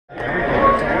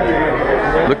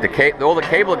Look, all the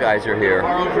cable guys are here.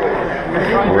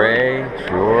 Ray,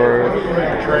 George,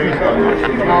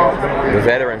 the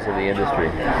veterans of the industry,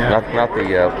 not the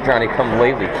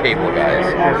Johnny-come-lately cable guys.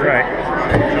 That's right.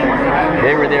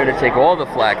 They were there to take all the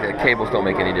flack that cables don't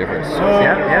make any difference.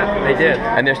 Yeah, they did.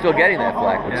 And they're still getting that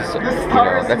flack, which is,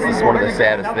 that's just one of the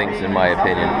saddest things in my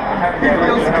opinion.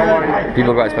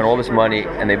 People go out and spend all this money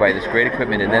and they buy this great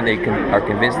equipment and then they are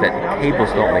convinced that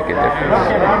cables don't make a difference.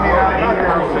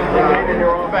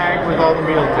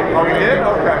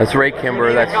 That's Ray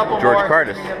Kimber, that's George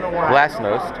Cardis,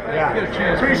 Glassnost,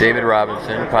 David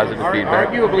Robinson, Positive Feedback.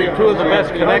 Arguably two of the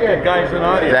best connected guys in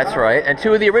audio. That's right, and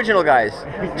two of the original guys,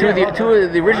 two of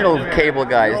the original cable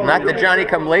guys, not the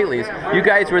Johnny-come-latelys. You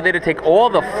guys were there to take all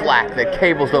the flack that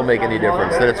cables don't make any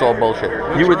difference, that it's all bullshit.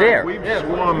 You were there.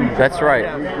 That's right.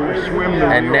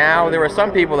 And now there are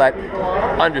some people that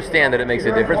understand that it makes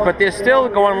a difference, but there's still,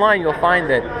 go online, you'll find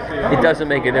that it doesn't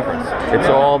make a difference. It's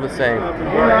all the same.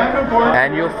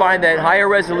 And you'll find that higher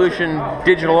resolution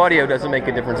digital audio doesn't make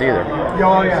a difference either.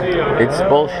 It's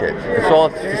bullshit. It's all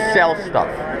to sell stuff.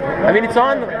 I mean, it's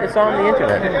on the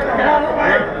internet.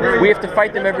 We have to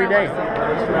fight them every day.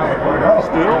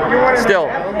 Still,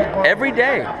 every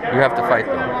day you have to fight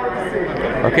them.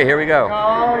 Okay, here we go.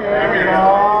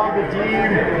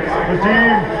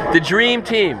 The dream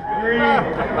team.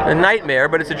 A nightmare,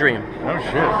 but it's a dream. Oh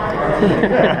shit.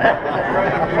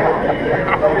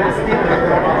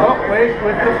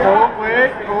 Oh,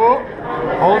 wait,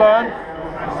 hold on.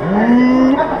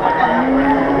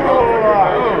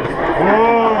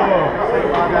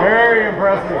 Very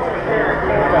impressive.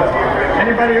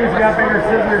 Anybody who's got bigger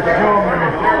scissors, show them to me.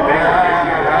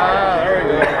 There we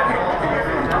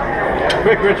go.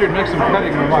 Quick, Richard, make some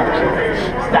cutting remarks.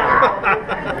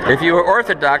 If you were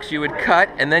Orthodox, you would cut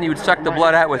and then you would suck the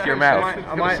blood out with your mouth.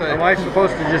 Am I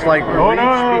supposed to just like reach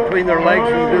between their legs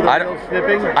and do the real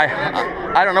snipping?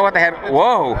 I don't know what they have.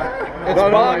 Whoa! It's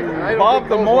Bob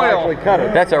the Moyle.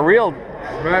 That's a real.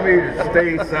 Maybe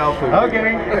stay south of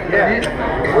okay.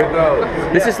 With those.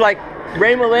 This is like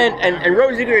Ray Milland and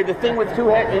Rosie Greer, the thing with two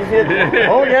heads.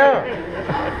 Oh yeah.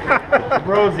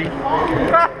 Rosie.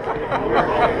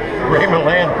 Ray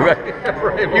Milland.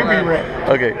 You be Ray.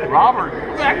 Okay. Robert,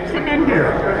 come in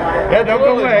here. Yeah, don't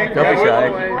go away. Don't be shy.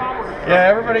 Yeah,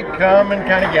 everybody come and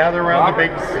kind of gather around the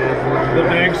big scissors. The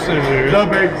big scissors. The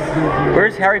big scissors.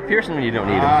 Where's Harry Pearson when you don't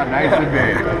need him? Nice to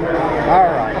be.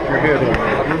 All right, you're good.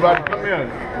 Everybody come in.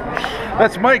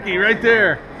 That's Mikey right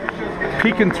there,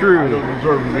 peeking through. I don't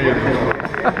deserve to be in here.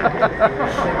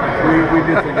 we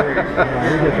disagree.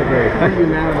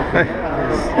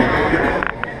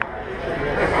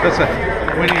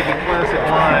 We need the classic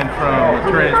line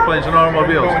from Trains, Planes, and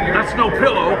Automobiles. That's no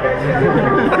pillow.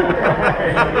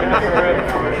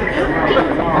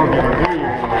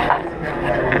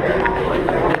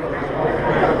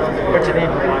 What's your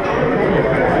name?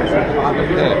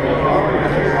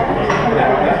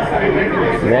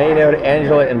 Now you know what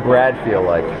Angela and Brad feel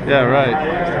like. Yeah, right.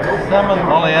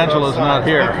 Only Angela's not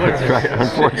here. That's right,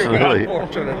 unfortunately.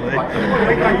 Unfortunately.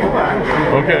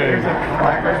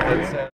 Okay.